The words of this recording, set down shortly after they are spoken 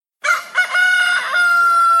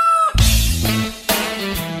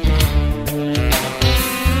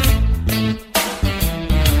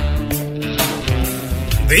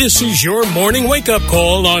This is your morning wake-up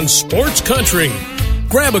call on Sports Country.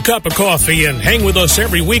 Grab a cup of coffee and hang with us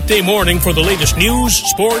every weekday morning for the latest news,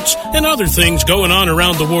 sports, and other things going on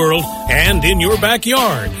around the world and in your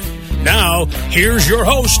backyard. Now, here's your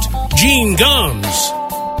host, Gene Gumbs.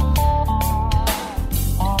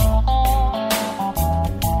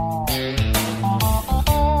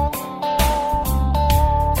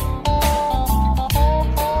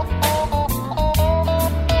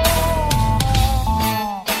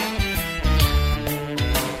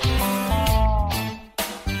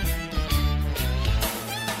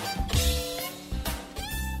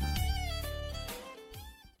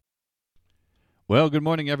 Well, good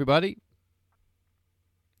morning, everybody.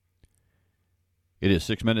 It is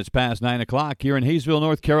 6 minutes past 9 o'clock here in Hayesville,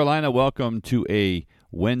 North Carolina. Welcome to a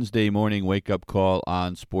Wednesday morning wake-up call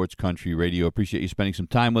on Sports Country Radio. Appreciate you spending some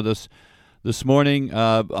time with us this morning.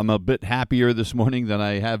 I'm a bit happier this morning than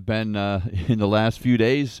I have been in the last few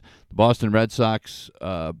days. The Boston Red Sox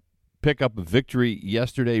pick up a victory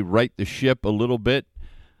yesterday, right the ship a little bit.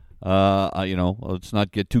 Let's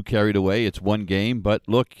not get too carried away. It's one game, but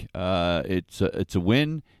look, it's a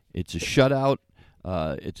win. It's a shutout.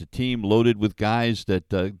 It's a team loaded with guys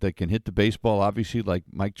that can hit the baseball, obviously, like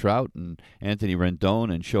Mike Trout and Anthony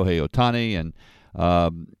Rendon and Shohei Ohtani, and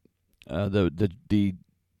the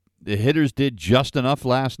hitters did just enough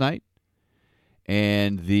last night,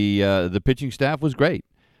 and the pitching staff was great.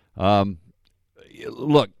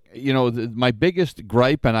 Look. My biggest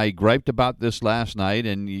gripe, and I griped about this last night,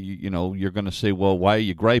 and, you're going to say, well, why are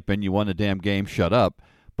you griping? You won the damn game. Shut up.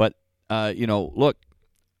 But, look,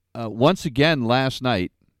 once again last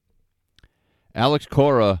night, Alex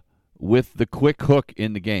Cora with the quick hook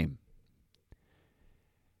in the game.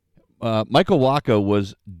 Michael Wacha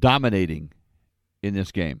was dominating in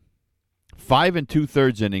this game. 5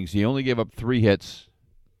 2/3 innings. He only gave up 3 hits,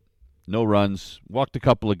 no runs, walked a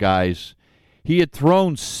couple of guys. He had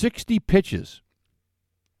thrown 60 pitches.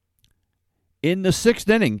 In the 6th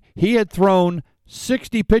inning, he had thrown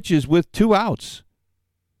 60 pitches with 2 outs.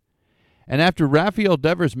 And after Rafael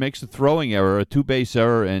Devers makes a throwing error, a 2-base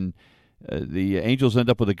error, and the Angels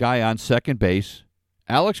end up with a guy on second base,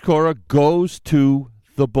 Alex Cora goes to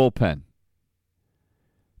the bullpen,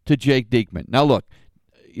 to Jake Diekman. Now, look,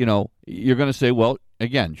 you're going to say, well,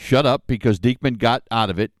 again, shut up, because Diekman got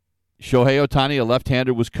out of it. Shohei Ohtani, a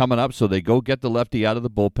left-hander, was coming up, so they go get the lefty out of the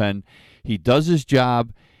bullpen. He does his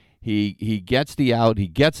job. He gets the out. He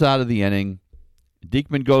gets out of the inning.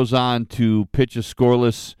 Diekman goes on to pitch a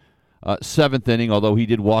scoreless 7th inning, although he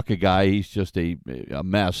did walk a guy. He's just a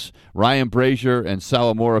mess. Ryan Brazier and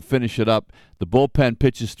Sawamura finish it up. The bullpen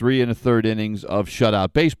pitches 3 1/3 innings of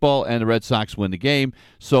shutout baseball, and the Red Sox win the game.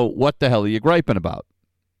 So what the hell are you griping about?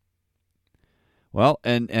 Well,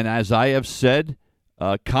 and as I have said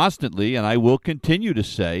constantly, and I will continue to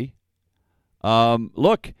say,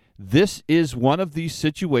 look, this is one of these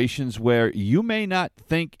situations where you may not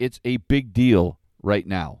think it's a big deal right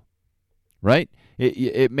now, right?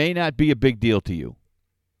 It may not be a big deal to you.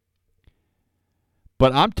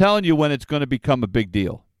 But I'm telling you when it's going to become a big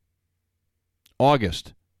deal.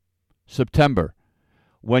 August, September,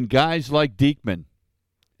 when guys like Diekman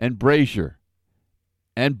and Brazier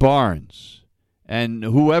and Barnes and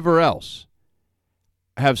whoever else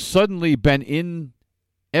have suddenly been in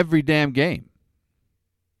every damn game.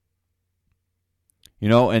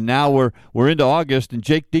 And now we're into August, and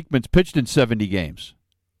Jake Diekman's pitched in 70 games.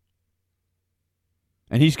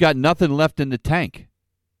 And he's got nothing left in the tank.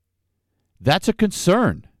 That's a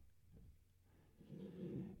concern.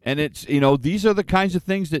 And it's, these are the kinds of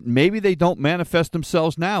things that maybe they don't manifest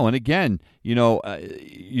themselves now. And again,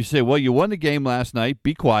 you say, well, you won the game last night,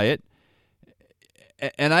 be quiet.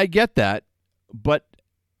 And I get that, but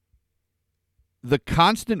the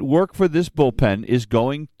constant work for this bullpen is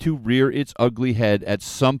going to rear its ugly head at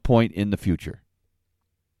some point in the future.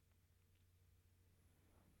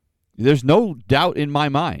 There's no doubt in my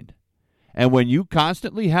mind. And when you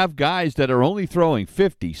constantly have guys that are only throwing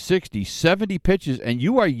 50, 60, 70 pitches, and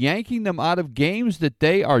you are yanking them out of games that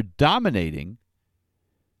they are dominating,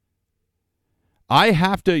 I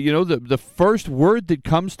have to, the first word that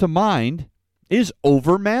comes to mind is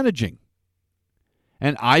over-managing.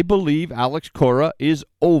 And I believe Alex Cora is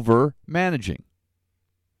over-managing.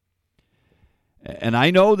 And I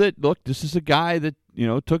know that, look, this is a guy that,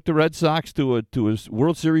 took the Red Sox to a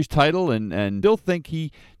World Series title and still think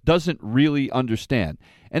he doesn't really understand.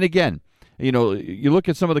 And again, you look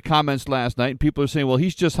at some of the comments last night and people are saying, well,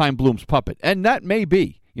 he's just Chaim Bloom's puppet. And that may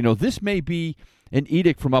be. This may be an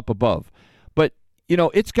edict from up above. But,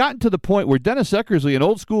 it's gotten to the point where Dennis Eckersley, an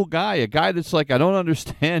old school guy, a guy that's like, I don't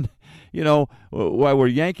understand while we're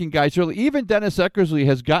yanking guys early. Even Dennis Eckersley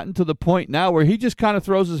has gotten to the point now where he just kind of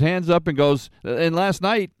throws his hands up and goes, and last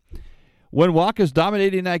night, when Wacha's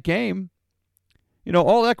dominating that game,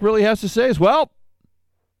 all Eck really has to say is, well,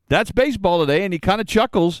 that's baseball today, and he kind of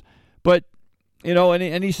chuckles, but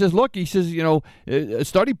and he says, look,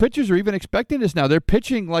 starting pitchers are even expecting this now. They're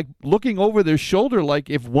pitching like looking over their shoulder, like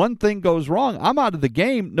if one thing goes wrong, I'm out of the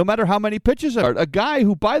game no matter how many pitches are. A guy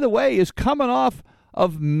who, by the way, is coming off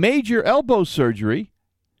of major elbow surgery,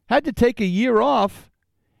 had to take a year off,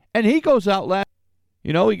 and he goes out last.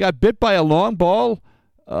 He got bit by a long ball,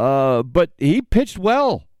 but he pitched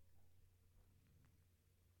well.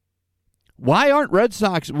 Why aren't Red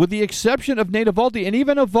Sox, with the exception of Nate Eovaldi, and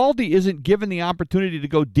even Eovaldi isn't given the opportunity to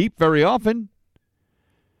go deep very often?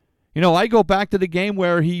 I go back to the game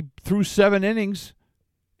where he threw 7 innings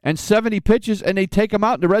and 70 pitches, and they take him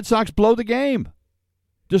out, and the Red Sox blow the game,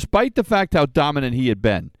 despite the fact how dominant he had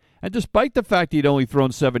been, and despite the fact he'd only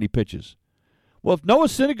thrown 70 pitches. Well, if Noah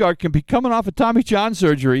Syndergaard can be coming off of Tommy John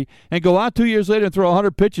surgery and go out 2 years later and throw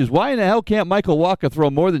 100 pitches, why in the hell can't Michael Wacha throw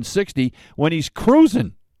more than 60 when he's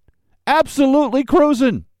cruising? Absolutely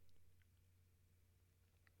cruising.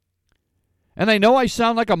 And I know I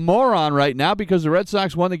sound like a moron right now because the Red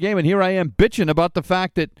Sox won the game, and here I am bitching about the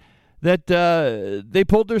fact that they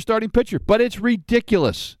pulled their starting pitcher. But it's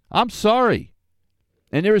ridiculous. I'm sorry.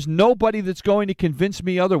 And there is nobody that's going to convince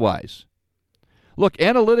me otherwise. Look,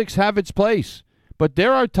 analytics have its place, but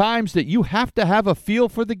there are times that you have to have a feel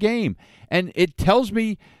for the game. And it tells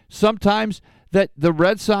me sometimes that the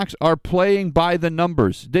Red Sox are playing by the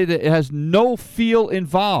numbers. It has no feel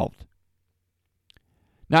involved.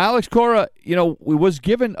 Now, Alex Cora, was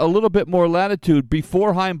given a little bit more latitude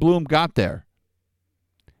before Chaim Bloom got there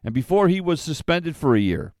and before he was suspended for a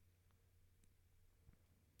year.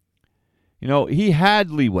 He had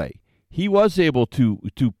leeway. He was able to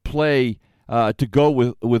play, to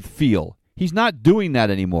go with feel. He's not doing that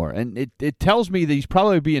anymore, and it tells me that he's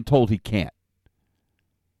probably being told he can't.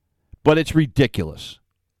 But it's ridiculous.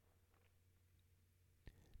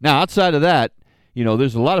 Now, outside of that,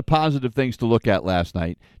 there's a lot of positive things to look at last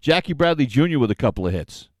night. Jackie Bradley Jr. with a couple of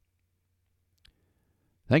hits.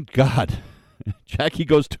 Thank God. Jackie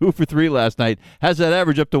goes 2 for 3 last night. Has that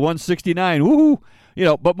average up to 169. Woo!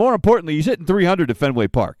 But more importantly, he's hitting 300 at Fenway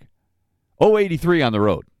Park. 083 on the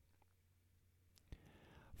road.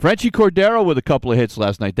 Frenchie Cordero with a couple of hits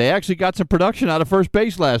last night. They actually got some production out of first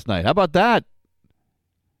base last night. How about that?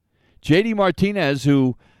 J.D. Martinez,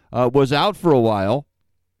 who was out for a while,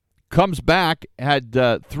 comes back, had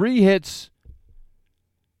 3 hits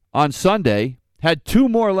on Sunday, had 2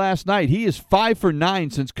 more last night. He is 5 for 9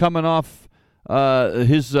 since coming off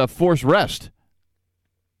his forced rest.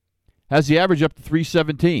 Has the average up to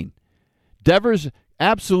 317. Devers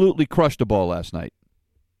absolutely crushed the ball last night.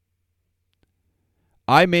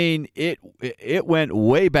 I mean, it went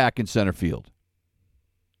way back in center field.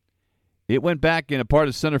 It went back in a part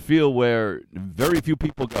of center field where very few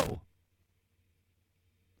people go.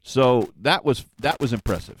 So that was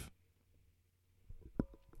impressive.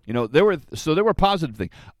 There were positive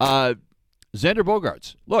things. Xander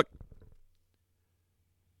Bogaerts. Look,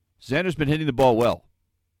 Xander's been hitting the ball well.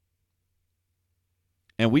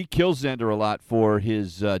 And we kill Xander a lot for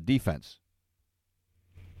his defense.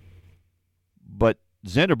 But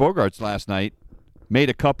Xander Bogaerts last night made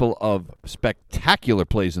a couple of spectacular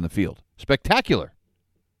plays in the field. Spectacular.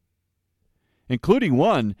 Including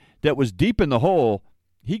one that was deep in the hole.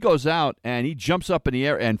 He goes out and he jumps up in the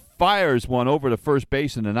air and fires one over to first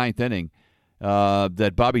base in the 9th inning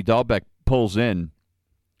that Bobby Dahlbeck pulls in.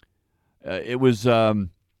 It was, I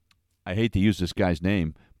hate to use this guy's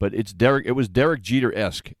name, but it was Derek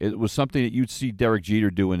Jeter-esque. It was something that you'd see Derek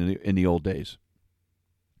Jeter do in the old days.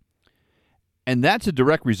 And that's a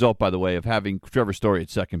direct result, by the way, of having Trevor Story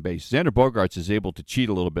at second base. Xander Bogaerts is able to cheat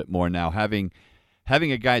a little bit more now, having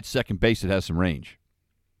a guy at second base that has some range.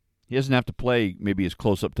 He doesn't have to play maybe as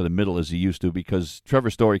close up to the middle as he used to because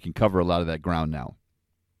Trevor Story can cover a lot of that ground now.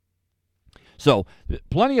 So,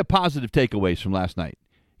 plenty of positive takeaways from last night.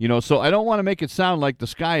 So I don't want to make it sound like the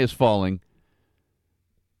sky is falling,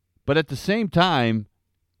 but at the same time,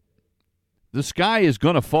 the sky is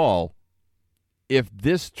going to fall if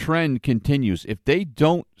this trend continues. If they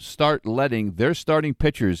don't start letting their starting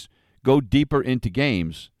pitchers go deeper into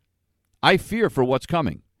games, I fear for what's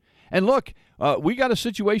coming. And look, we got a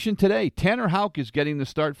situation today. Tanner Houck is getting the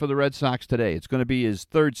start for the Red Sox today. It's going to be his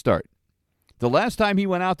 3rd start. The last time he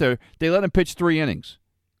went out there, they let him pitch 3 innings.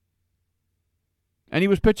 And he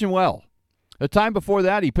was pitching well. The time before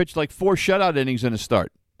that, he pitched like 4 shutout innings in a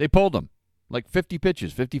start. They pulled him like 50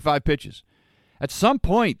 pitches, 55 pitches. At some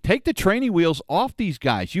point, take the training wheels off these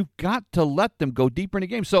guys. You've got to let them go deeper in the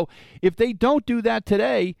game. So if they don't do that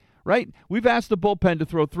today, right, we've asked the bullpen to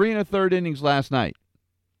throw 3 1/3 innings last night.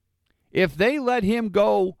 If they let him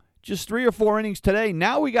go just 3 or 4 innings today,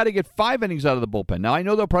 now we got to get 5 innings out of the bullpen. Now, I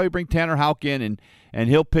know they'll probably bring Tanner Houck in, and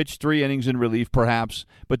he'll pitch 3 innings in relief perhaps.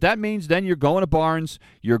 But that means then you're going to Barnes.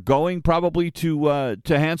 You're going probably to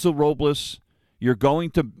Hansel Robles. You're going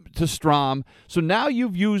to Strom. So now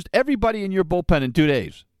you've used everybody in your bullpen in 2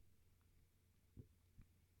 days.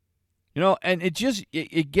 And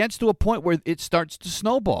it gets to a point where it starts to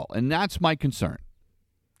snowball, and that's my concern.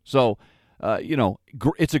 So,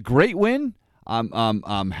 it's a great win.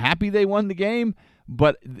 I'm happy they won the game,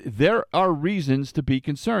 but there are reasons to be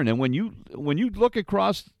concerned. And when you look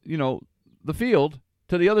across, the field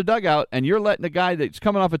to the other dugout, and you're letting a guy that's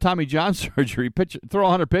coming off of Tommy John surgery throw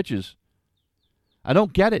 100 pitches, I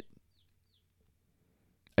don't get it.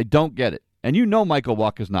 I don't get it. And Michael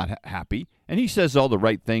Wacha's not happy, and he says all the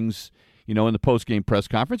right things, in the post-game press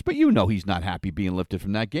conference, but he's not happy being lifted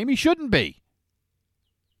from that game. He shouldn't be.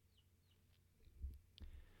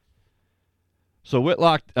 So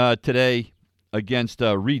Whitlock today against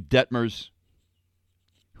Reed Detmers,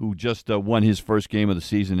 who just won his first game of the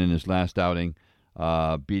season in his last outing,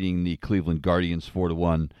 beating the Cleveland Guardians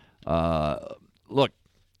 4-1. Look,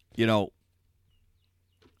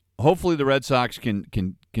 hopefully the Red Sox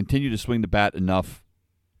can continue to swing the bat enough.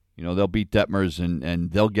 They'll beat Detmers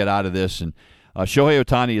and they'll get out of this. And Shohei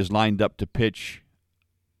Ohtani is lined up to pitch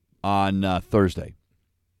on Thursday,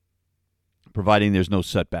 providing there's no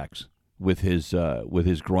setbacks with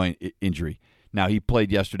his groin injury. Now, he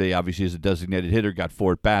played yesterday, obviously, as a designated hitter, got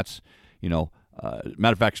 4 at-bats.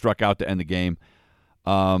 Matter of fact, struck out to end the game.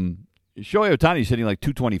 Shohei Ohtani is hitting like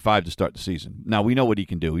 225 to start the season. Now, we know what he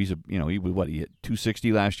can do. He hit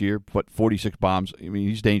 260 last year, put 46 bombs. I mean,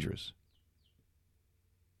 he's dangerous.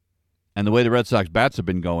 And the way the Red Sox bats have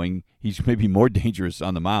been going, he's maybe more dangerous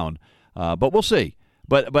on the mound. But we'll see.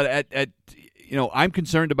 But I'm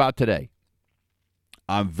concerned about today.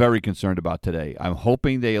 I'm very concerned about today. I'm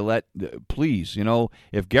hoping they please,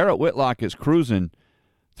 if Garrett Whitlock is cruising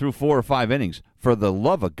through 4 or 5 innings, for the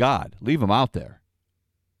love of God, leave him out there.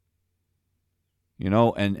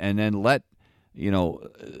 And then let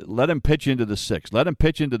him pitch into the 6th. Let him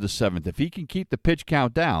pitch into the 7th. If he can keep the pitch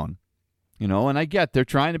count down, and I get they're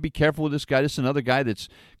trying to be careful with this guy. This is another guy that's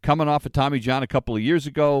coming off of Tommy John a couple of years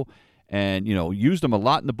ago and, used him a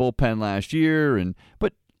lot in the bullpen last year.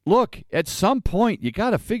 But look, at some point, you got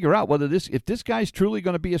to figure out if this guy's truly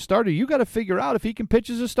going to be a starter. You got to figure out if he can pitch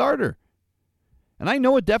as a starter. And I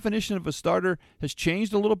know a definition of a starter has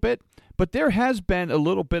changed a little bit, but there has been a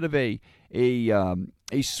little bit of a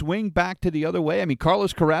swing back to the other way. I mean,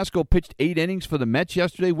 Carlos Carrasco pitched 8 innings for the Mets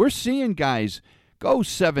yesterday. We're seeing guys go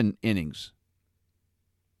 7 innings.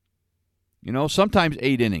 Sometimes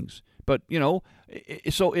 8 innings. But,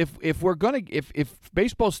 so if we're going to if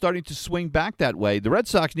baseball's starting to swing back that way, the Red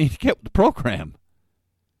Sox need to get with the program.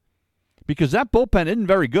 Because that bullpen isn't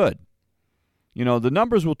very good. The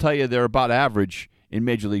numbers will tell you they're about average in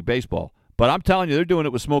Major League Baseball. But I'm telling you, they're doing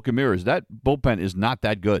it with smoke and mirrors. That bullpen is not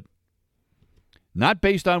that good. Not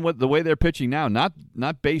based on the way they're pitching now.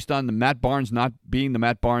 Not based on the Matt Barnes not being the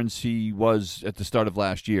Matt Barnes he was at the start of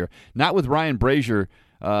last year. Not with Ryan Brazier.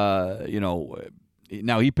 Now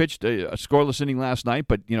he pitched a scoreless inning last night,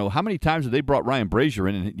 but how many times have they brought Ryan Brazier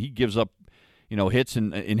in and he gives up hits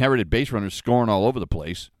and inherited base runners scoring all over the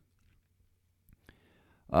place?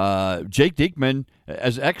 Jake Diekman,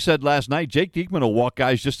 as X said last night, Jake Diekman will walk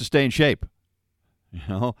guys just to stay in shape.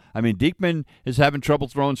 Diekman is having trouble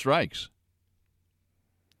throwing strikes.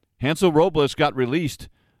 Hansel Robles got released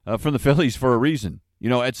from the Phillies for a reason.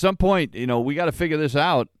 At some point, we got to figure this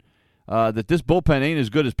out, that this bullpen ain't as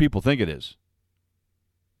good as people think it is.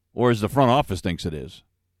 Or as the front office thinks it is.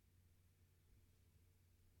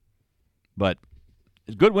 But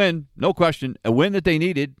it's a good win, no question. A win that they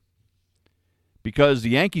needed because the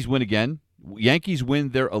Yankees win again. Yankees win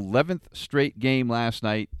their 11th straight game last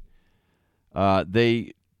night.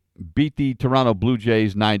 They beat the Toronto Blue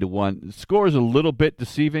Jays 9-1. The score is a little bit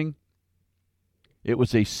deceiving. It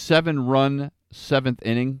was a 7-run 7th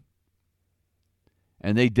inning,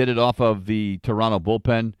 and they did it off of the Toronto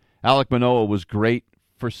bullpen. Alek Manoah was great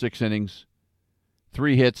for 6 innings,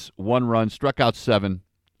 3 hits, 1 run, struck out 7,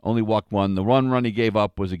 only walked 1. The 1 run he gave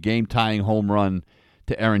up was a game-tying home run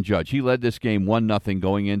to Aaron Judge. He led this game 1-0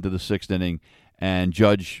 going into the 6th inning, and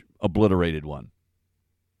Judge obliterated one.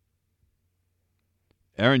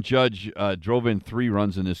 Aaron Judge drove in 3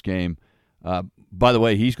 runs in this game. By the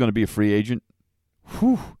way, he's going to be a free agent.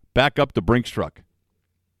 Back up the Brinks truck.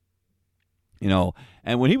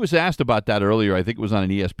 And when he was asked about that earlier, I think it was on an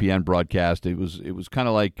ESPN broadcast. It was kind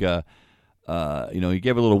of like, he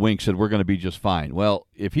gave a little wink, said we're going to be just fine. Well,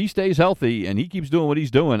 if he stays healthy and he keeps doing what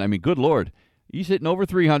he's doing, I mean, good Lord, he's hitting over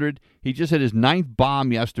 300. He just hit his 9th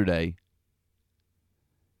bomb yesterday,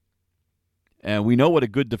 and we know what a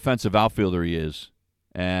good defensive outfielder he is.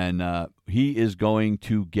 And he is going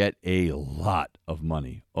to get a lot of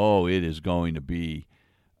money. Oh, it is going to be,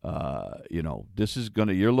 this is going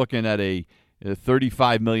to. You're looking at a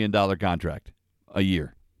 $35 million contract a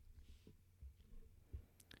year.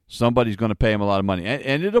 Somebody's going to pay him a lot of money.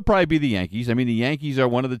 And it'll probably be the Yankees. I mean, the Yankees are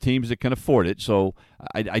one of the teams that can afford it. So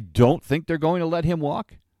I don't think they're going to let him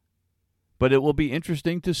walk. But it will be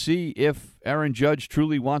interesting to see if Aaron Judge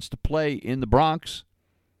truly wants to play in the Bronx,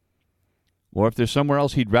 or if there's somewhere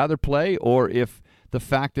else he'd rather play, or if the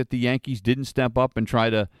fact that the Yankees didn't step up and try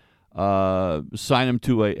to sign him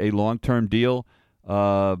to a long-term deal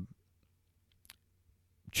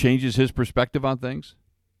changes his perspective on things.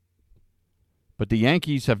 But the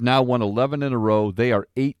Yankees have now won 11 in a row. They are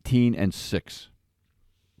 18-6.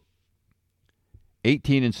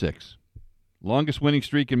 18-6. Longest winning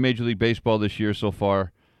streak in Major League Baseball this year so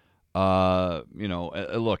far. Look,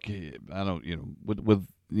 I don't, with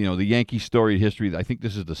the Yankees' storied history, I think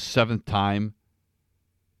this is the 7th time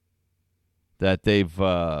that they've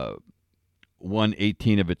won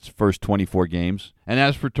 18 of its first 24 games. And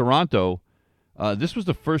as for Toronto, this was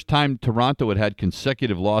the first time Toronto had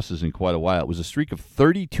consecutive losses in quite a while. It was a streak of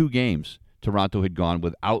 32 games Toronto had gone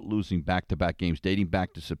without losing back-to-back games, dating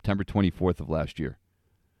back to September 24th of last year.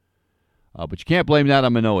 But you can't blame that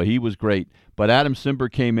on Manoah. He was great. But Adam Simber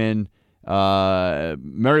came in.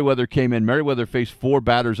 Merriweather came in. Merriweather faced 4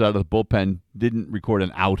 batters out of the bullpen, didn't record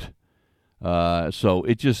an out. So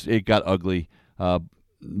it got ugly.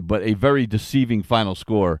 But a very deceiving final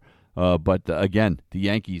score. But again, the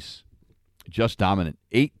Yankees just dominant.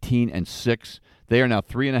 18-6. They are now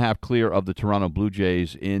 3.5 clear of the Toronto Blue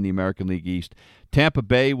Jays in the American League East. Tampa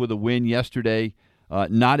Bay with a win yesterday.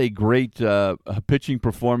 Not a great pitching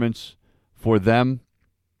performance for them.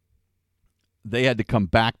 They had to come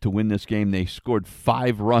back to win this game. They scored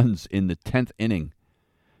 5 runs in the 10th inning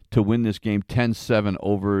to win this game 10-7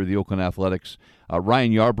 over the Oakland Athletics.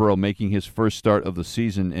 Ryan Yarbrough making his first start of the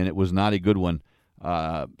season, and it was not a good one.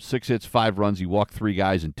 6 hits, 5 runs. He walked 3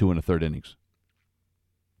 guys in 2 1/3 innings.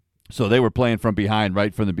 So they were playing from behind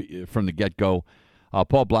right from the get-go.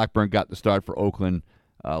 Paul Blackburn got the start for Oakland,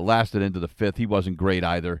 lasted into the 5th. He wasn't great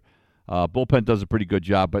either. Bullpen does a pretty good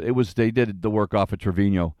job, but they did the work off of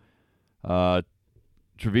Trevino.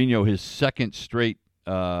 Trevino, his 2nd straight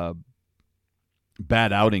bad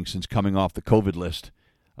outing since coming off the COVID list.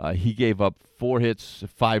 He gave up 4 hits,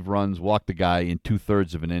 5 runs, walked the guy in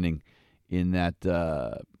 2/3 of an inning in that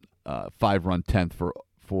 5-run 10th for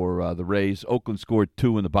the Rays. Oakland scored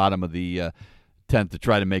 2 in the bottom of the 10th to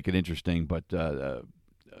try to make it interesting, but the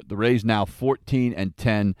Rays now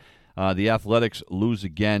 14-10. The Athletics lose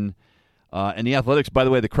again. And the Athletics, by the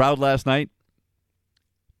way, the crowd last night,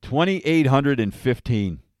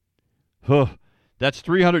 2,815. That's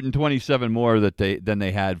 327 more than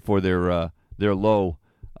they had for their low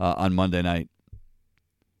on Monday night.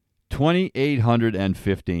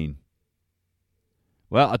 2,815.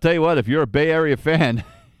 Well, I'll tell you what, if you're a Bay Area fan,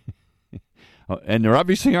 and there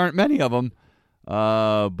obviously aren't many of them,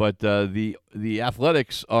 but the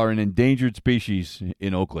Athletics are an endangered species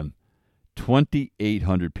in Oakland.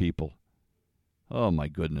 2,800 people. Oh, my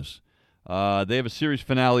goodness. They have a series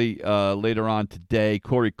finale later on today.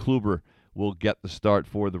 Corey Kluber will get the start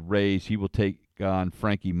for the Rays. He will take on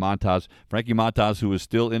Frankie Montas. Frankie Montas, who is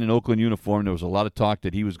still in an Oakland uniform. There was a lot of talk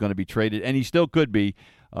that he was going to be traded, and he still could be.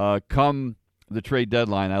 Come the trade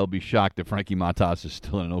deadline, I'll be shocked if Frankie Montas is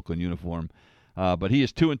still in an Oakland uniform. But he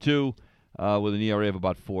is 2-2 with an ERA of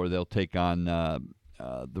about 4. They'll take on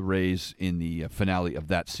the Rays in the finale of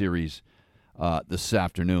that series this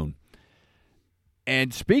afternoon.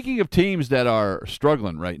 And speaking of teams that are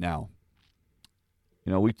struggling right now,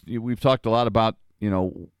 we've talked a lot about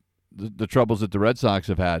the troubles that the Red Sox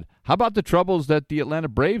have had. How about the troubles that the Atlanta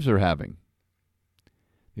Braves are having?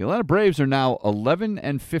 The Atlanta Braves are now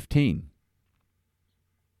 11-15.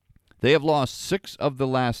 They have lost 6 of the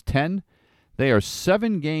last 10. They are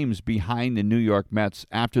 7 games behind the New York Mets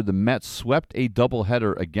after the Mets swept a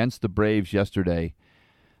doubleheader against the Braves yesterday.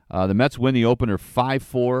 The Mets win the opener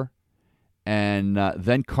 5-4, and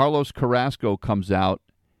then Carlos Carrasco comes out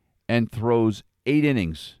and throws 8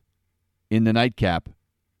 innings in the nightcap,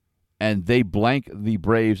 and they blank the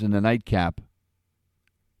Braves in the nightcap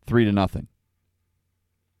 3-0.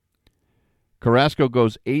 Carrasco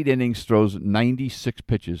goes 8 innings, throws 96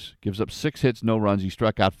 pitches, gives up 6 hits, no runs. He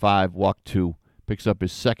struck out 5, walked 2, picks up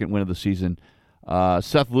his second win of the season.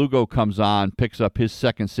 Seth Lugo comes on, picks up his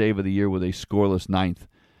second save of the year with a scoreless ninth.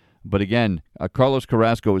 But again, Carlos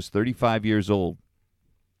Carrasco is 35 years old,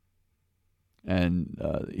 and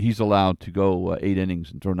he's allowed to go 8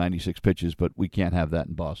 innings and throw 96 pitches, but we can't have that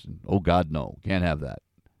in Boston. Oh, God, no. Can't have that.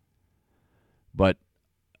 But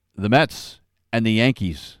the Mets and the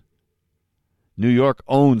Yankees, New York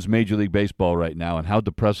owns Major League Baseball right now, and how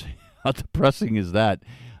depressing is that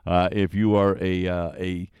if you are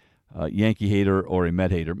a Yankee hater or a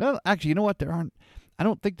Met hater? Well, actually, you know what? I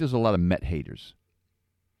don't think there's a lot of Met haters.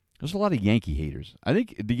 There's a lot of Yankee haters. I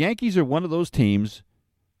think the Yankees are one of those teams.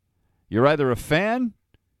 You're either a fan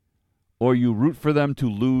or you root for them to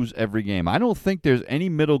lose every game. I don't think there's any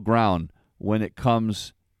middle ground when it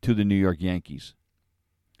comes to the New York Yankees.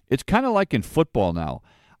 It's kind of like in football now.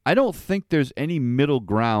 I don't think there's any middle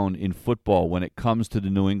ground in football when it comes to the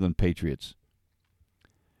New England Patriots.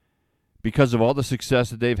 Because of all the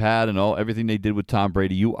success that they've had and everything they did with Tom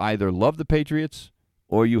Brady, you either love the Patriots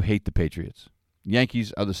or you hate the Patriots.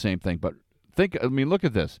 Yankees are the same thing. But look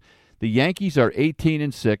at this. The Yankees are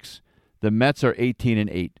 18-6. The Mets are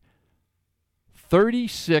 18-8.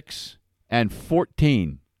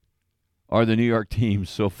 36-14 are the New York teams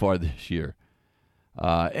so far this year.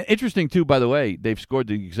 Interesting, too, by the way, they've scored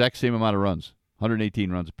the exact same amount of runs,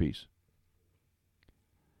 118 runs apiece.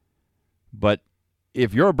 But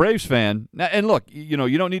if you're a Braves fan, and look, you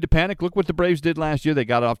don't need to panic. Look what the Braves did last year. They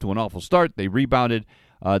got off to an awful start. They rebounded.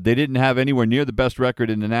 They didn't have anywhere near the best record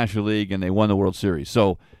in the National League, and they won the World Series.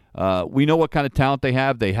 So we know what kind of talent they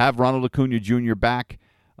have. They have Ronald Acuna Jr. back.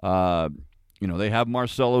 They have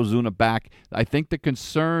Marcell Ozuna back. I think the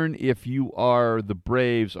concern, if you are the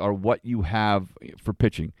Braves, are what you have for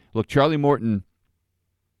pitching. Look, Charlie Morton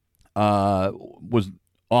was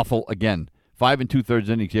awful again. 5 2/3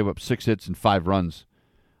 innings, gave up 6 hits and 5 runs,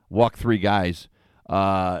 walked 3 guys.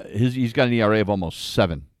 He's got an ERA of almost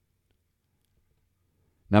 7.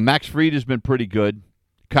 Now, Max Fried has been pretty good.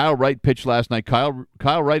 Kyle Wright pitched last night. Kyle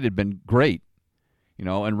Wright had been great,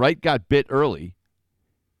 and Wright got bit early.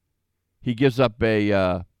 He gives up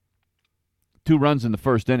 2 runs in the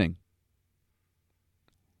first inning,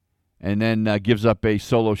 and then gives up a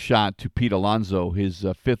solo shot to Pete Alonso, his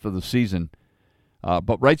 5th of the season.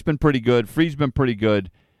 But Wright's been pretty good. Fried's been pretty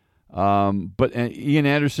good. But Ian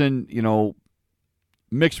Anderson,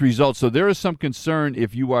 mixed results. So there is some concern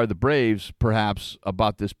if you are the Braves, perhaps,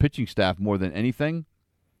 about this pitching staff more than anything,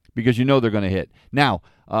 because they're going to hit. Now,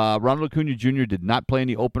 Ronald Acuna Jr. did not play in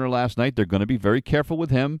the opener last night. They're going to be very careful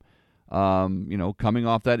with him, coming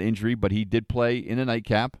off that injury, but he did play in a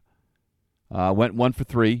nightcap. Went 1 for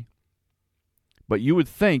 3. But you would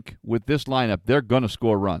think with this lineup, they're going to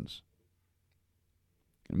score runs.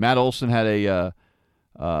 Matt Olson had a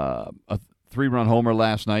 3-run homer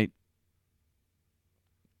last night.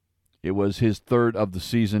 It was his 3rd of the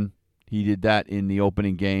season. He did that in the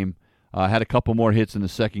opening game. Had a couple more hits in the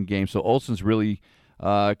second game. So Olson's really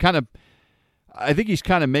I think he's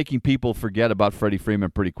kind of making people forget about Freddie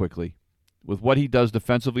Freeman pretty quickly. With what he does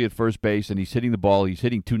defensively at first base, and he's hitting the ball. He's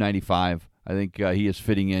hitting .295. I think he is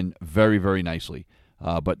fitting in very, very nicely.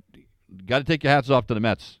 But got to take your hats off to the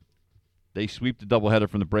Mets. They sweep the doubleheader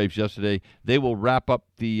from the Braves yesterday. They will wrap up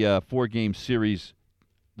the 4-game series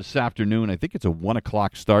this afternoon. I think it's a 1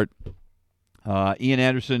 o'clock start. Ian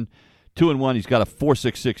Anderson, 2-1. He's got a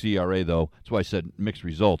 4.66 ERA, though. That's why I said mixed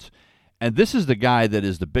results. And this is the guy that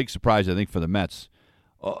is the big surprise, I think, for the Mets.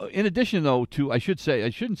 In addition, though, to I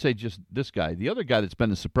shouldn't say just this guy. The other guy that's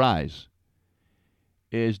been the surprise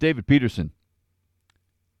is David Peterson.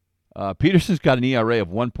 Peterson's got an ERA of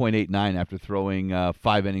 1.89 after throwing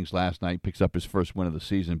 5 innings last night. Picks up his first win of the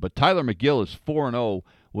season. But Tyler McGill is 4-0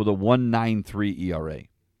 with a 1.93 ERA. I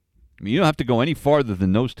mean, you don't have to go any farther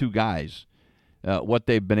than those two guys, what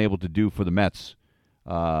they've been able to do for the Mets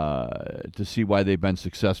to see why they've been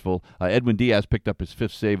successful. Edwin Diaz picked up his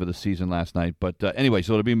 5th save of the season last night. But anyway,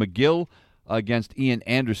 so it'll be McGill against Ian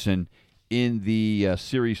Anderson in the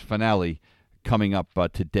series finale coming up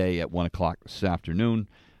today at 1 o'clock this afternoon.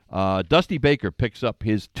 Dusty Baker picks up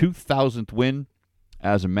his 2,000th win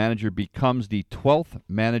as a manager, becomes the 12th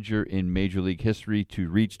manager in Major League history to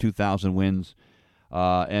reach 2,000 wins.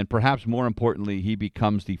 And perhaps more importantly, he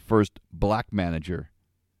becomes the first black manager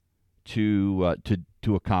to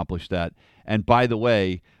accomplish that. And by the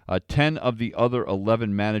way, 10 of the other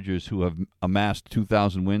 11 managers who have amassed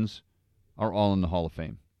 2,000 wins are all in the Hall of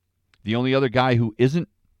Fame. The only other guy who isn't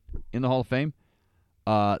in the Hall of Fame,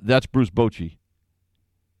 that's Bruce Bochy.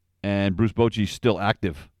 And Bruce Bochy's still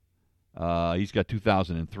active. He's got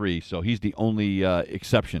 2003, so he's the only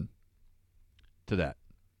exception to that.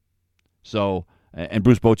 So, and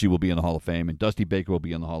Bruce Bochy will be in the Hall of Fame, and Dusty Baker will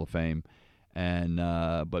be in the Hall of Fame, and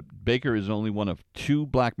but Baker is only one of 2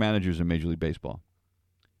 black managers in Major League Baseball,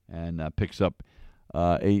 and picks up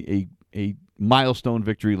a milestone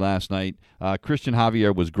victory last night. Christian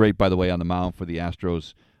Javier was great, by the way, on the mound for the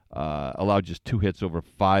Astros. Allowed just 2 hits over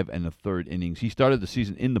 5 1/3 innings. He started the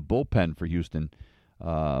season in the bullpen for Houston,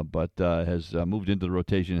 but has moved into the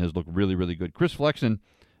rotation and has looked really, really good. Chris Flexen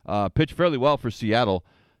pitched fairly well for Seattle.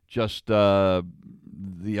 Just the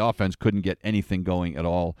offense couldn't get anything going at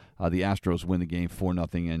all. The Astros win the game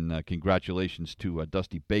 4-0, and congratulations to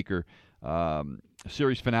Dusty Baker.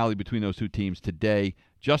 Series finale between those 2 teams today.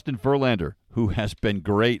 Justin Verlander, who has been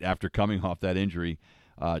great after coming off that injury,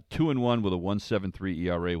 2-1 with a 1.73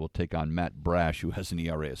 ERA, will take on Matt Brash, who has an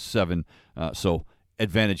ERA of 7. So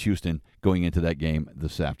advantage Houston going into that game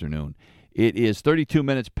this afternoon. It is 32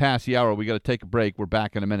 minutes past the hour. We got to take a break. We're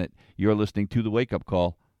back in a minute. You're listening to the Wake Up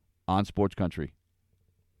Call on Sports Country.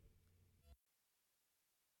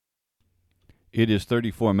 It is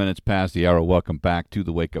 34 minutes past the hour. Welcome back to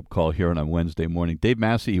the Wake Up Call here on a Wednesday morning. Dave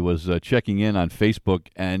Massey was checking in on Facebook,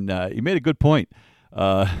 and he made a good point.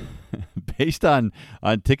 Based on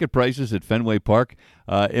ticket prices at Fenway Park,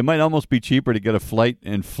 it might almost be cheaper to get a flight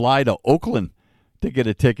and fly to Oakland to get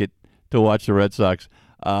a ticket to watch the Red Sox.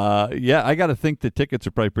 Yeah, I got to think the tickets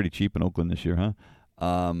are probably pretty cheap in Oakland this year, huh?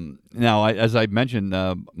 Now, as I mentioned,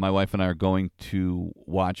 my wife and I are going to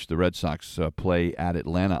watch the Red Sox play at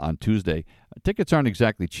Atlanta on Tuesday. Tickets aren't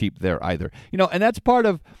exactly cheap there either. And that's part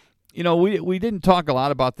of, we didn't talk a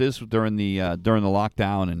lot about this during the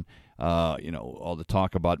lockdown, and all the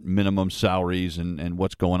talk about minimum salaries and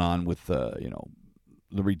what's going on with the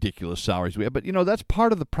ridiculous salaries we have. But that's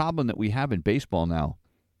part of the problem that we have in baseball now,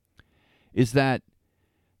 is that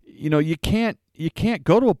you can't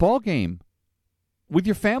go to a ball game with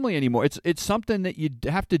your family anymore. It's something that you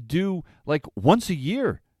have to do like once a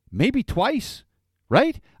year, maybe twice,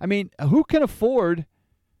 right? I mean, who can afford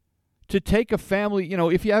to take a family?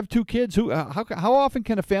 If you have 2 kids, how often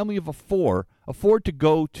can a family of 4 afford to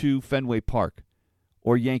go to Fenway Park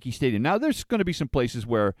or Yankee Stadium? Now, there's going to be some places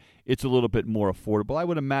where it's a little bit more affordable. I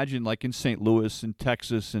would imagine, like in St. Louis and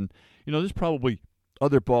Texas, and there's probably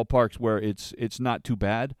other ballparks where it's not too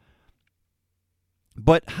bad.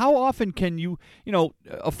 But how often can you,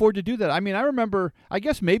 afford to do that? I mean, I remember, I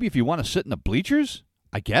guess maybe if you want to sit in the bleachers,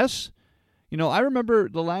 I guess. I remember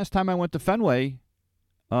the last time I went to Fenway,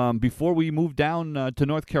 before we moved down to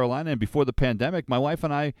North Carolina and before the pandemic, my wife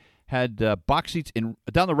and I had box seats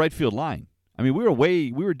down the right field line. I mean,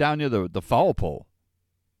 we were down near the foul pole,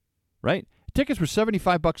 right? Tickets were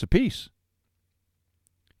 $75 a piece.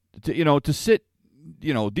 To sit,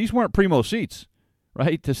 these weren't primo seats,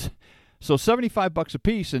 right? So $75 a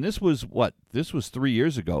piece, and this was 3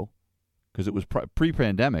 years ago, because it was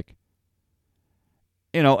pre-pandemic.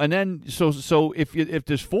 And then so if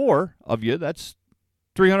there's 4 of you, that's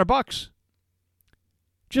 $300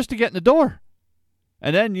 just to get in the door.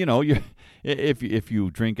 And then if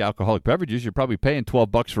you drink alcoholic beverages, you're probably paying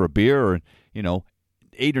 $12 for a beer, or $8 or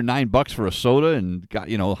 $9 for a soda, and got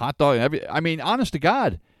hot dog and everything. I mean, honest to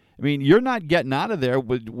God, you're not getting out of there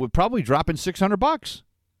with probably dropping $600.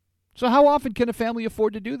 So how often can a family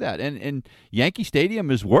afford to do that? And Yankee Stadium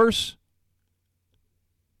is worse.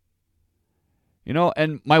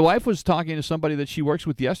 And my wife was talking to somebody that she works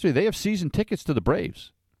with yesterday. They have season tickets to the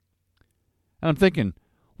Braves. And I'm thinking,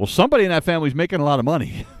 well, somebody in that family is making a lot of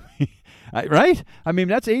money, right? I mean,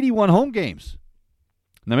 that's 81 home games.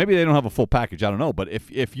 Now, maybe they don't have a full package. I don't know. But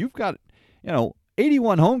if you've got,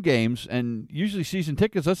 81 home games and usually season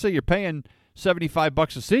tickets, let's say you're paying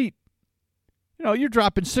 $75 a seat, you're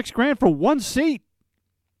dropping $6,000 for one seat.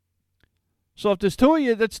 So if there's 2 of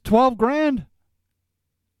you, that's $12,000.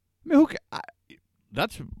 I mean,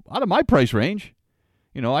 that's out of my price range.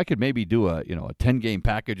 I could maybe do a 10-game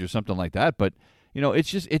package or something like that, but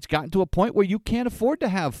it's gotten to a point where you can't afford to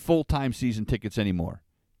have full-time season tickets anymore.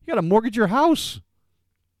 You got to mortgage your house.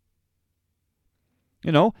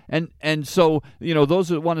 And so those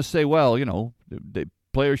that want to say, well, the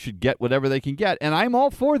players should get whatever they can get, and I'm all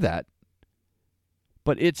for that.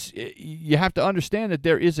 But you have to understand that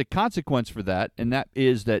there is a consequence for that, and that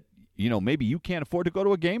is that, maybe you can't afford to go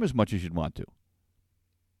to a game as much as you'd want to.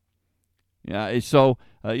 Yeah, so,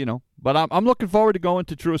 but I'm looking forward to going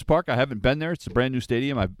to Truist Park. I haven't been there. It's a brand new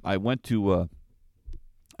stadium. I went to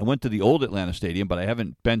the old Atlanta Stadium, but I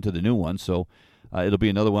haven't been to the new one, so it'll be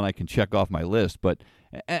another one I can check off my list. But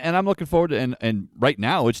and I'm looking forward to, and right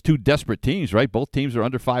now it's 2 desperate teams, right? Both teams are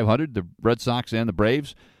under 500, the Red Sox and the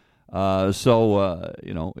Braves.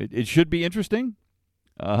 It should be interesting.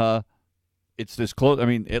 It's this close. I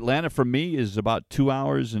mean, Atlanta for me is about 2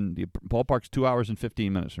 hours, and the ballpark's 2 hours and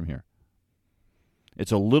 15 minutes from here.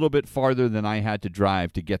 It's a little bit farther than I had to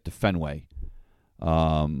drive to get to Fenway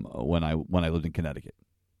when I lived in Connecticut.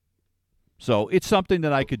 So it's something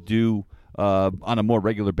that I could do on a more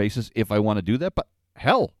regular basis if I want to do that. But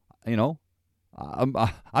hell,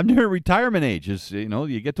 I'm near retirement age.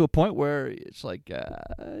 You get to a point where it's like, get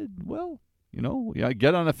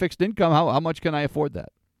on a fixed income. How much can I afford that?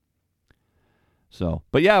 So,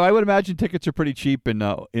 but yeah, I would imagine tickets are pretty cheap in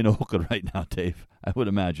Oakland right now, Dave. I would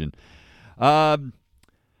imagine.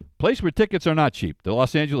 Place where tickets are not cheap, the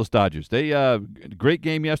Los Angeles Dodgers. They great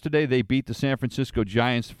game yesterday. They beat the San Francisco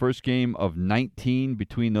Giants. First game of 19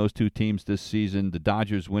 between those two teams this season. The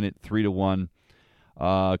Dodgers win it 3-1.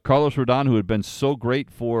 Carlos Rodon, who had been so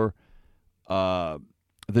great for the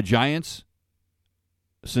Giants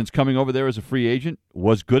since coming over there as a free agent,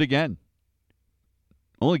 was good again.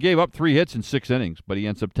 Only gave up 3 hits in 6 innings, but he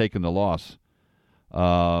ends up taking the loss.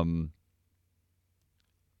 The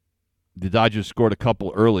Dodgers scored a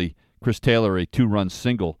couple early. Chris Taylor, a 2-run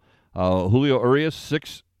single. Julio Urias,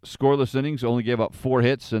 6 scoreless innings, only gave up 4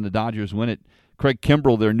 hits, and the Dodgers win it. Craig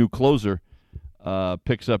Kimbrell, their new closer,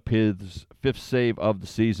 picks up his 5th save of the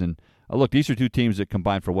season. Look, these are two teams that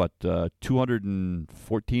combined for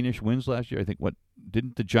 214-ish wins last year. I think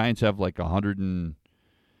didn't the Giants have like 100 and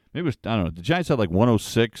maybe it was, I don't know. The Giants had like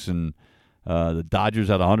 106 and the Dodgers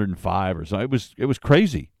had 105 or something. It was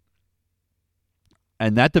crazy.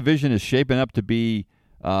 And that division is shaping up to be,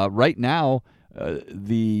 right now,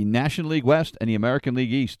 the National League West and the American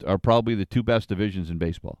League East are probably the 2 best divisions in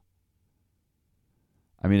baseball.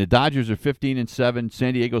 I mean, the Dodgers are 15-7,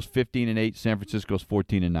 San Diego's 15-8, San Francisco's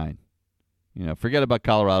 14-9. Forget about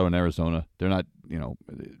Colorado and Arizona. They're not,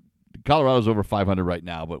 Colorado's over 500 right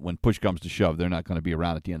now, but when push comes to shove, they're not going to be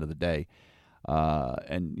around at the end of the day.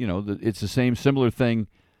 It's the same similar thing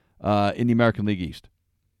in the American League East.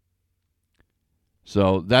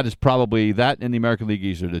 So that is probably, that and the American League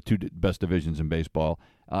East are the 2 best divisions in baseball.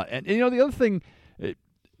 The other thing,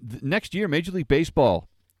 next year, Major League Baseball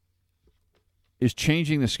is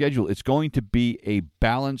changing the schedule. It's going to be a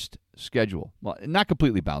balanced schedule. Well, not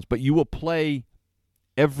completely balanced, but you will play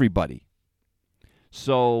everybody.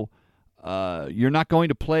 So you're not going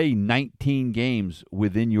to play 19 games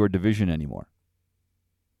within your division anymore.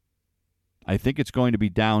 I think it's going to be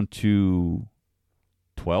down to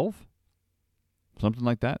 12. Something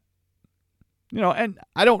like that. And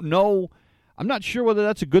I don't know. I'm not sure whether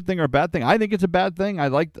that's a good thing or a bad thing. I think it's a bad thing. I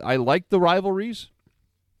like the rivalries.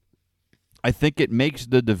 I think it makes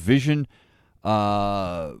the division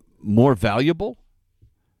more valuable.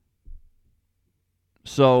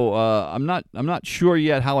 So I'm not sure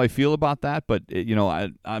yet how I feel about that, but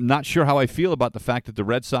I'm not sure how I feel about the fact that the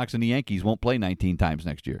Red Sox and the Yankees won't play 19 times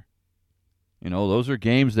next year. Those are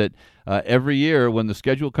games that every year when the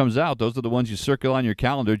schedule comes out, those are the ones you circle on your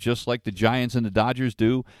calendar, just like the Giants and the Dodgers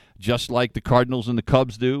do, just like the Cardinals and the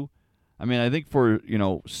Cubs do. I mean, I think for,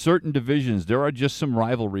 certain divisions, there are just some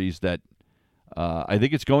rivalries that I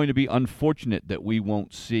think it's going to be unfortunate that we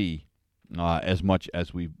won't see as much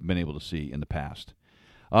as we've been able to see in the past.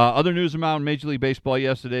 Other news around Major League Baseball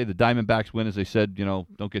yesterday, the Diamondbacks win, as I said,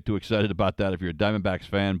 don't get too excited about that if you're a Diamondbacks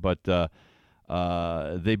fan, but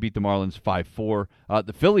they beat the Marlins 5-4.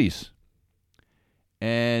 The Phillies.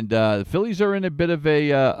 And the Phillies are in a bit of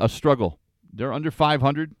a struggle. They're under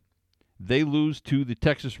 500. They lose to the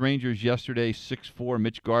Texas Rangers yesterday, 6-4.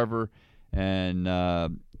 Mitch Garver and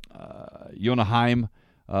Yona Heim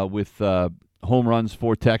with home runs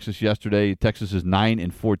for Texas yesterday. Texas is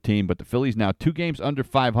 9-14, but the Phillies now 2 games under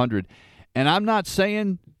 500. And I'm not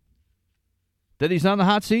saying that he's on the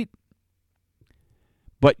hot seat.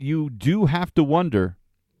 But you do have to wonder,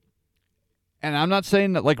 and I'm not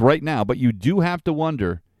saying that like right now, but you do have to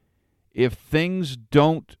wonder if things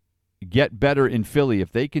don't get better in Philly,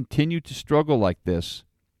 if they continue to struggle like this,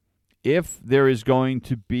 if there is going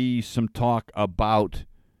to be some talk about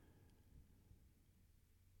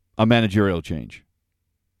a managerial change.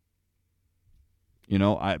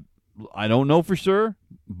 I don't know for sure,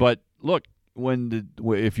 but look,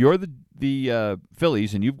 if you're the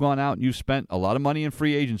Phillies and you've gone out and you've spent a lot of money in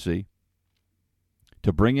free agency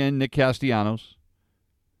to bring in Nick Castellanos,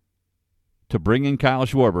 to bring in Kyle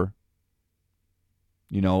Schwarber,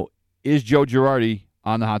 is Joe Girardi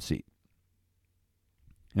on the hot seat?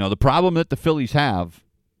 The problem that the Phillies have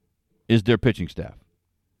is their pitching staff.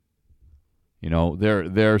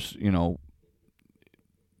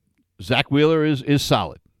 Zach Wheeler is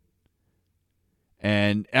solid.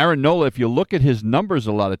 And Aaron Nola, if you look at his numbers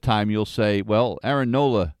a lot of time, you'll say, well, Aaron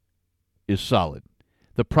Nola is solid.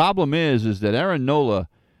 The problem is that Aaron Nola,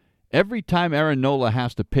 every time Aaron Nola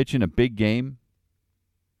has to pitch in a big game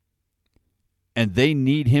and they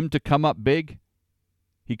need him to come up big,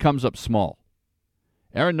 he comes up small.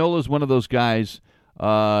 Aaron Nola is one of those guys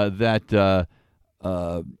that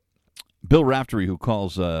Bill Raftery, who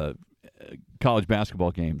calls college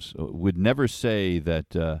basketball games, would never say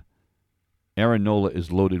that Aaron Nola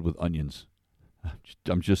is loaded with onions.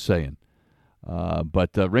 I'm just saying.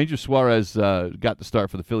 But Ranger Suarez got the start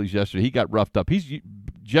for the Phillies yesterday. He got roughed up. He's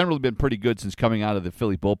generally been pretty good since coming out of the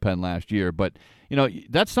Philly bullpen last year. But,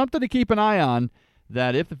 that's something to keep an eye on,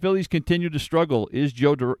 that if the Phillies continue to struggle, is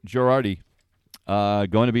Joe Girardi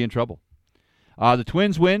going to be in trouble? The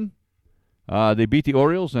Twins win. They beat the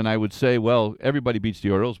Orioles, and I would say, well, everybody beats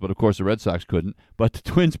the Orioles, but of course the Red Sox couldn't. But the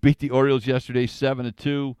Twins beat the Orioles yesterday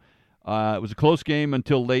 7-2. It was a close game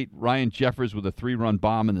until late. Ryan Jeffers with a 3-run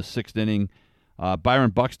bomb in the 6th inning. Byron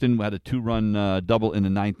Buxton had a 2-run double in the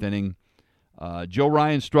 9th inning. Joe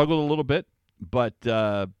Ryan struggled a little bit, but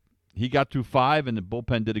he got through 5, and the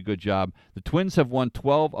bullpen did a good job. The Twins have won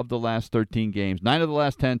 12 of the last 13 games, 9 of the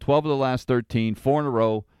last 10, 12 of the last 13, 4 in a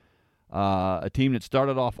row. A team that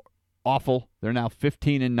started off awful. They're now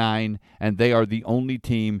 15-9, and they are the only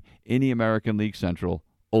team in the American League Central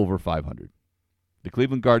over 500. The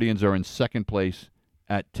Cleveland Guardians are in second place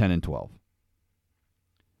at 10-12.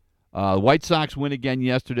 The White Sox win again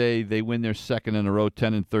yesterday. They win their second in a row,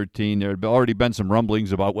 10-13. There had already been some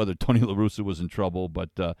rumblings about whether Tony La Russa was in trouble, but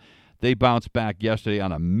they bounced back yesterday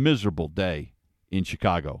on a miserable day in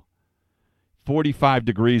Chicago. 45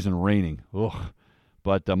 degrees and raining. Ugh.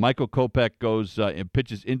 But Michael Kopech goes and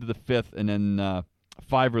pitches into the 5th, and then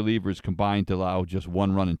 5 relievers combined to allow just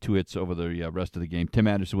 1 run and 2 hits over the rest of the game. Tim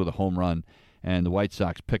Anderson with a home run, and the White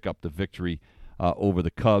Sox pick up the victory over the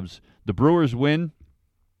Cubs. The Brewers win.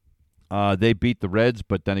 They beat the Reds,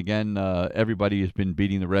 but then again, everybody has been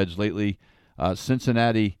beating the Reds lately.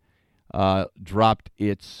 Cincinnati dropped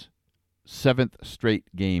its 7th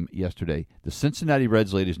straight game yesterday. The Cincinnati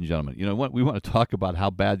Reds, ladies and gentlemen, you know what? We want to talk about how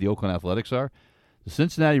bad the Oakland Athletics are. The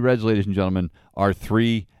Cincinnati Reds, ladies and gentlemen, are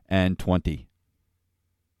 3-20.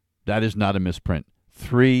 That is not a misprint.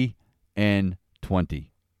 3-20.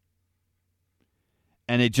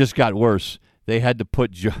 And it just got worse. They had to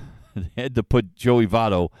put Joey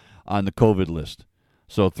Votto on the COVID list.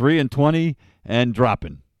 So 3-20 and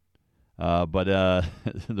dropping. But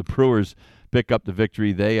the Brewers pick up the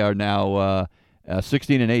victory. They are now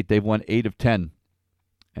 16-8. They've won 8 of 10.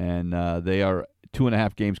 And they are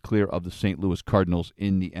 2.5 games clear of the St. Louis Cardinals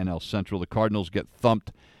in the NL Central. The Cardinals get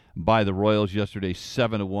thumped by the Royals yesterday,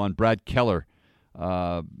 7-1. Brad Keller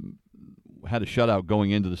had a shutout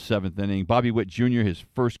going into the 7th inning. Bobby Witt Jr., his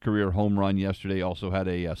first career home run yesterday, also had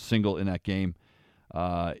a single in that game.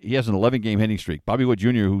 He has an 11-game hitting streak. Bobby Witt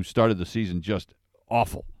Jr., who started the season just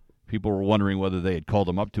awful. People were wondering whether they had called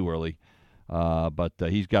him up too early. But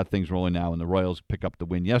he's got things rolling now, and the Royals pick up the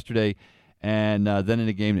win yesterday. And then in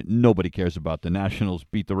a game that nobody cares about, the Nationals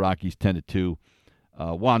beat the Rockies 10-2.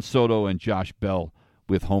 Juan Soto and Josh Bell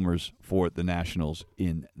with homers for the Nationals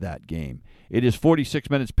in that game. It is 46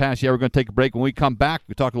 minutes past the hour. We're going to take a break. When we come back,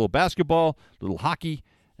 we talk a little basketball, a little hockey,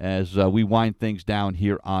 as we wind things down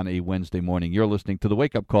here on a Wednesday morning. You're listening to The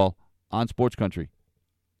Wake Up Call on Sports Country.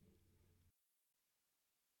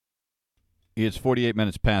 It's 48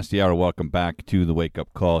 minutes past the hour. Welcome back to The Wake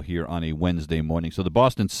Up Call here on a Wednesday morning. So the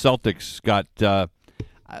Boston Celtics got,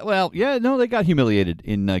 they got humiliated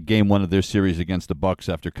in Game 1 of their series against the Bucks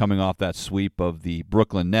after coming off that sweep of the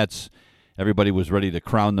Brooklyn Nets. Everybody was ready to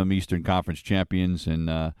crown them Eastern Conference champions,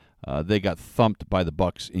 and they got thumped by the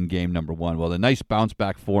Bucks in Game number 1. Well, a nice bounce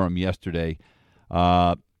back for them yesterday.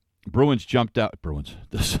 The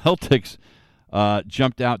Celtics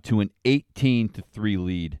jumped out to an 18-3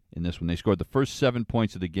 lead in this one. They scored the first 7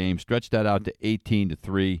 points of the game, stretched that out to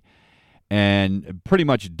 18-3, and pretty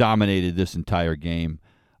much dominated this entire game.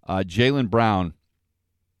 Jaylen Brown,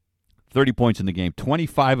 30 points in the game,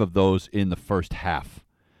 25 of those in the first half.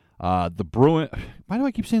 The Bruins, why do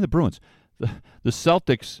I keep saying the Bruins? The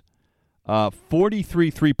Celtics,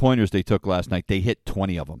 43 three-pointers they took last night. They hit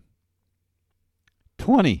 20 of them.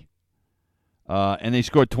 20. And they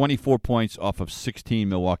scored 24 points off of 16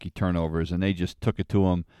 Milwaukee turnovers, and they just took it to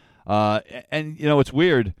them. And, it's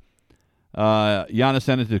weird. Giannis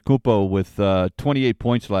Antetokounmpo with 28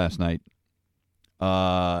 points last night.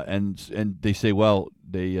 And they say, well,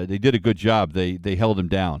 they did a good job. They held him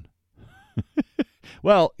down.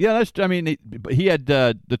 Well, yeah, he had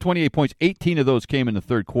the 28 points. 18 of those came in the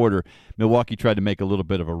third quarter. Milwaukee tried to make a little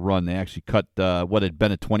bit of a run. They actually cut what had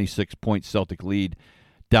been a 26-point Celtic lead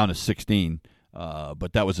down to 16.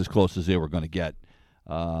 But that was as close as they were going to get.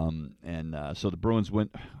 So the Bruins win.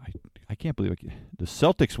 I can't believe it. The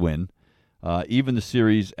Celtics win, even the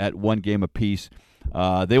series at 1 game apiece.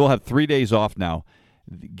 They will have 3 days off now.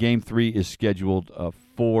 Game 3 is scheduled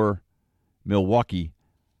for Milwaukee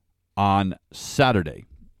on Saturday.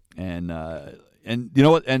 And you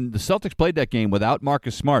know what? And the Celtics played that game without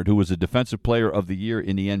Marcus Smart, who was a Defensive Player of the Year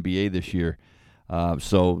in the NBA this year.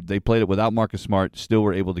 So they played it without Marcus Smart, still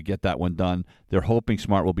were able to get that one done. They're hoping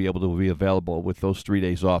Smart will be able to be available with those 3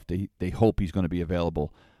 days off. They hope he's going to be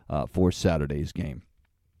available for Saturday's game.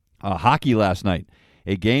 Hockey last night,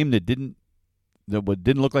 a game that didn't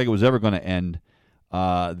look like it was ever going to end.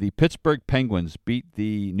 The Pittsburgh Penguins beat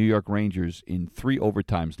the New York Rangers in 3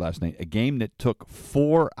 overtimes last night, a game that took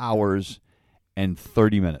 4 hours and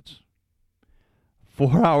 30 minutes.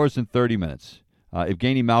 4 hours and 30 minutes.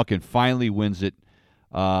 Evgeny Malkin finally wins it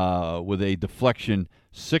with a deflection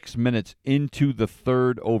 6 minutes into the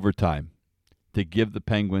 3rd overtime to give the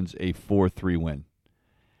Penguins a 4-3 win.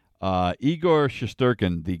 Igor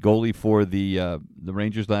Shesterkin, the goalie for the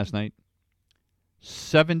Rangers last night,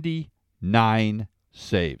 79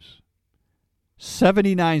 saves.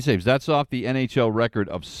 79 saves. That's off the NHL record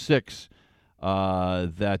of 6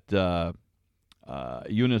 that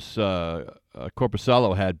Eunice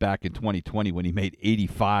Korpisalo had back in 2020 when he made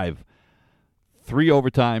 85. 3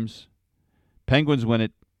 overtimes. Penguins win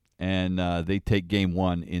it, and they take Game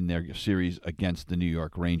 1 in their series against the New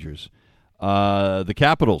York Rangers. The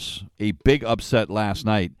Capitals, a big upset last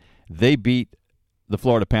night. They beat the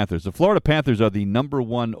Florida Panthers. The Florida Panthers are the number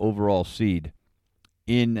 1 overall seed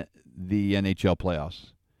in the NHL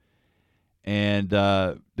playoffs. And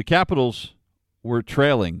the Capitals were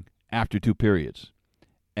trailing after 2 periods.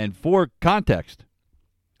 And for context,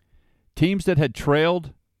 teams that had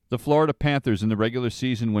trailed the Florida Panthers in the regular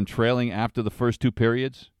season when trailing after the first 2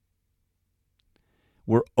 periods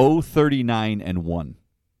were 0-39-1.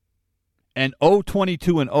 And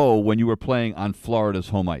 0-22-0 when you were playing on Florida's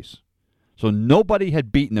home ice. So nobody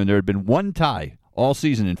had beaten them. There had been 1 tie all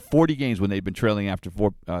season in 40 games when they'd been trailing after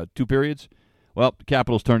 2 periods. Well, the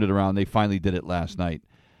Capitals turned it around. They finally did it last night.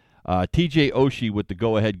 TJ Oshie with the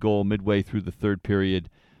go-ahead goal midway through the 3rd period.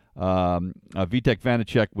 Vitek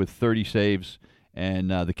Vanacek with 30 saves.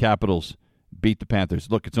 And the Capitals beat the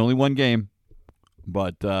Panthers. Look, it's only 1 game,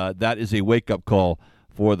 but that is a wake-up call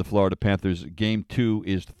for the Florida Panthers. Game 2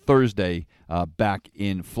 is Thursday back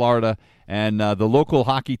in Florida. And the local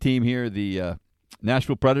hockey team here, the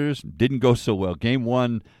Nashville Predators, didn't go so well. Game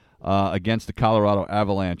 1 against the Colorado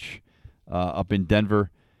Avalanche up in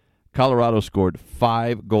Denver. Colorado scored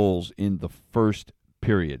 5 goals in the first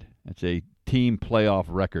period. That's a team playoff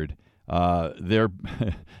record.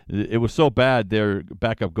 It was so bad, their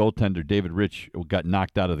backup goaltender, David Rich, got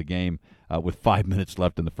knocked out of the game with 5 minutes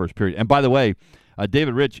left in the first period. And by the way,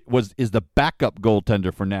 David Rich is the backup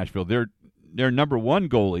goaltender for Nashville. Their number 1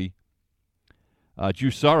 goalie,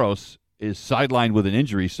 Drew Saros, is sidelined with an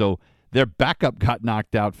injury, so their backup got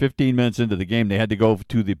knocked out 15 minutes into the game. They had to go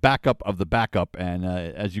to the backup of the backup, and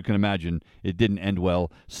as you can imagine, it didn't end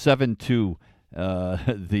well. 7-2,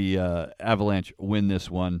 the Avalanche win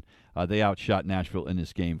this one. They outshot Nashville in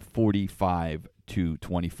this game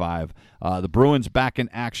 45-25. The Bruins back in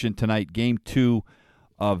action tonight. Game 2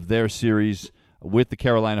 of their series with the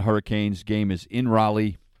Carolina Hurricanes. Game is in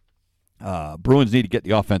Raleigh. Bruins need to get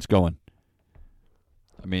the offense going.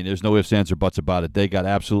 I mean, there's no ifs, ands, or buts about it. They got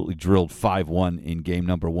absolutely drilled 5-1 in game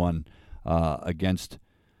number 1 against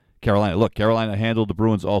Carolina. Look, Carolina handled the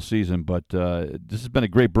Bruins all season, but this has been a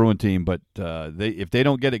great Bruin team. But if they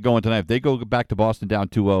don't get it going tonight, if they go back to Boston down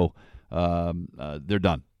 2-0, they're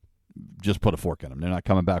done. Just put a fork in them. They're not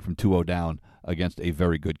coming back from 2-0 down against a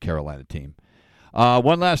very good Carolina team.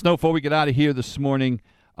 One last note before we get out of here this morning.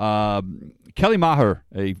 Kelly Maher,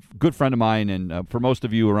 a good friend of mine, and for most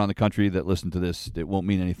of you around the country that listen to this, it won't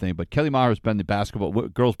mean anything, but Kelly Maher has been the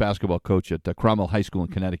girls basketball coach at Cromwell High School in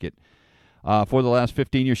Connecticut for the last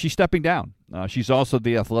 15 years. She's stepping down. She's also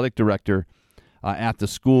the athletic director at the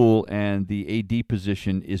school, and the AD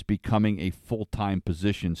position is becoming a full-time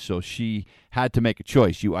position, so she had to make a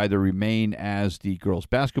choice. You either remain as the girls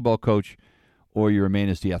basketball coach or you remain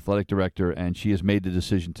as the athletic director, and she has made the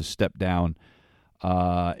decision to step down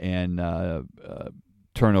and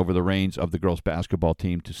turn over the reins of the girls' basketball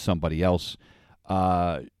team to somebody else.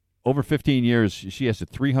 Over 15 years, she has a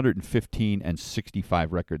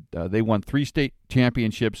 315-65 record. They won 3 state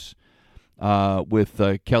championships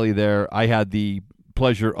with Kelly there. I had the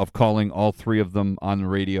pleasure of calling all 3 of them on the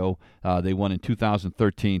radio. They won in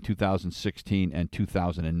 2013, 2016, and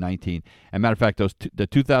 2019. As a matter of fact, the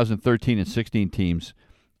 2013 and 16 teams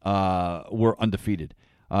were undefeated.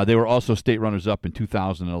 They were also state runners-up in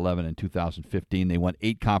 2011 and 2015. They won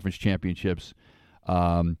 8 conference championships.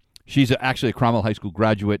 She's actually a Cromwell High School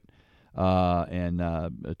graduate and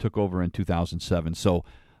took over in 2007. So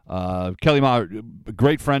Kelly Ma, a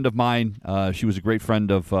great friend of mine. She was a great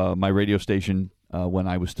friend of my radio station when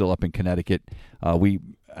I was still up in Connecticut. We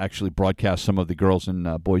actually broadcast some of the girls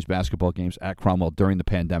and boys basketball games at Cromwell during the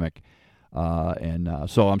pandemic.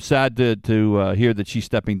 So I'm sad to hear that she's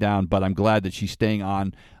stepping down, but I'm glad that she's staying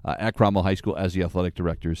on at Cromwell High School as the athletic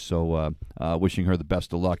director. So wishing her the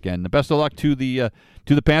best of luck, and the best of luck to the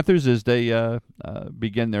Panthers as they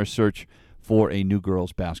begin their search for a new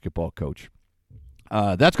girls basketball coach.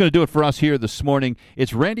 That's going to do it for us here this morning.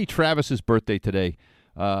 It's Randy Travis's birthday today.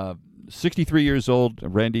 63 years old.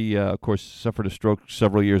 Randy, of course, suffered a stroke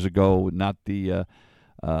several years ago. Not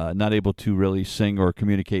able to really sing or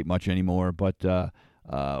communicate much anymore, but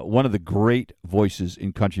one of the great voices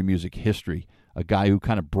in country music history, a guy who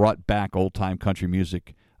kind of brought back old-time country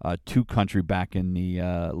music to country back in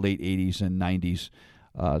the late 80s and 90s.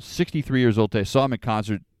 63 years old today. Saw him in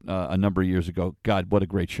concert a number of years ago. God, what a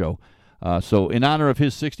great show. So in honor of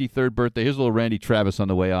his 63rd birthday, here's a little Randy Travis on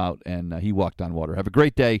the way out, and he walked on water. Have a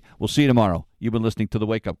great day. We'll see you tomorrow. You've been listening to The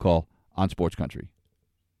Wake Up Call on Sports Country.